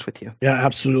get in touch with you? Yeah,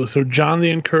 absolutely. So John the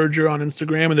Encourager on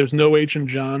Instagram, and there's no H in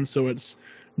John, so it's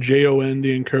Jon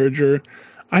the Encourager.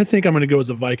 I think I'm going to go as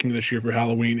a Viking this year for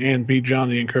Halloween and be John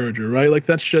the Encourager, right? Like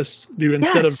that's just do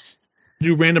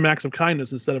random acts of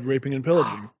kindness instead of raping and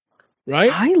pillaging,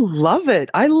 right? I love it.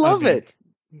 I love it.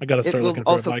 I got to start looking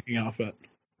for a Viking outfit.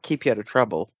 Keep you out of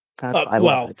trouble. I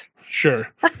love it.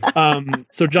 Sure.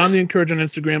 So John the Encourager on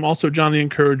Instagram, also John the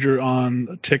Encourager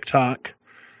on TikTok.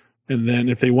 And then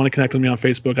if they want to connect with me on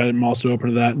Facebook, I'm also open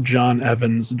to that. John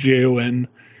Evans, JONEVANS,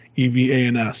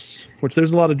 which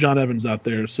there's a lot of John Evans out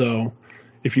there. So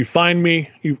if you find me,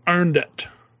 you've earned it.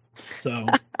 So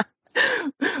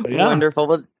yeah. Wonderful.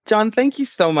 Well, John, thank you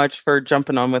so much for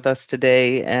jumping on with us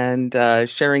today and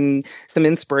sharing some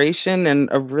inspiration and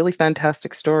a really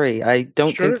fantastic story. I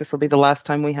don't think this will be the last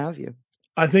time we have you.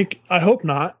 I hope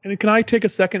not. And can I take a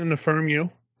second and affirm you?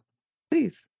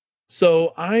 Please.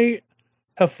 So I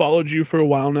have followed you for a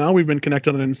while now. We've been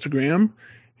connected on Instagram,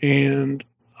 and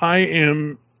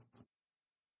I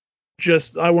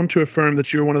want to affirm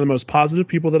that you're one of the most positive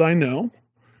people that I know,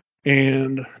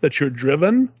 and that you're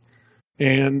driven,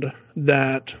 and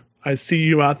that I see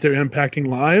you out there impacting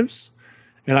lives.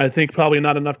 And I think probably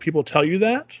not enough people tell you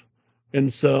that.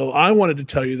 And so I wanted to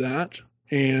tell you that.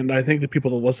 And I think the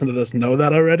people that listen to this know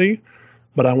that already,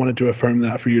 but I wanted to affirm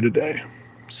that for you today.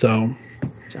 So,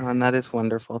 John, that is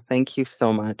wonderful. Thank you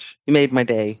so much. You made my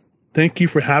day. Thank you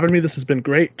for having me. This has been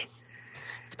great.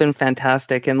 It's been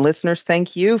fantastic. And listeners,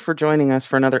 thank you for joining us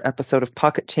for another episode of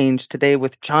Pocket Change today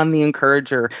with John the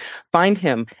Encourager. Find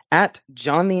him at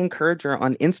John the Encourager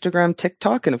on Instagram,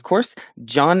 TikTok, and of course,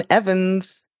 John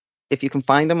Evans. If you can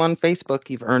find him on Facebook,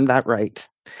 you've earned that right.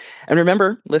 And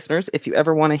remember, listeners, if you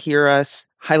ever want to hear us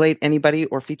highlight anybody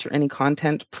or feature any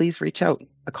content, please reach out.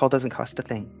 A call doesn't cost a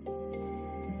thing.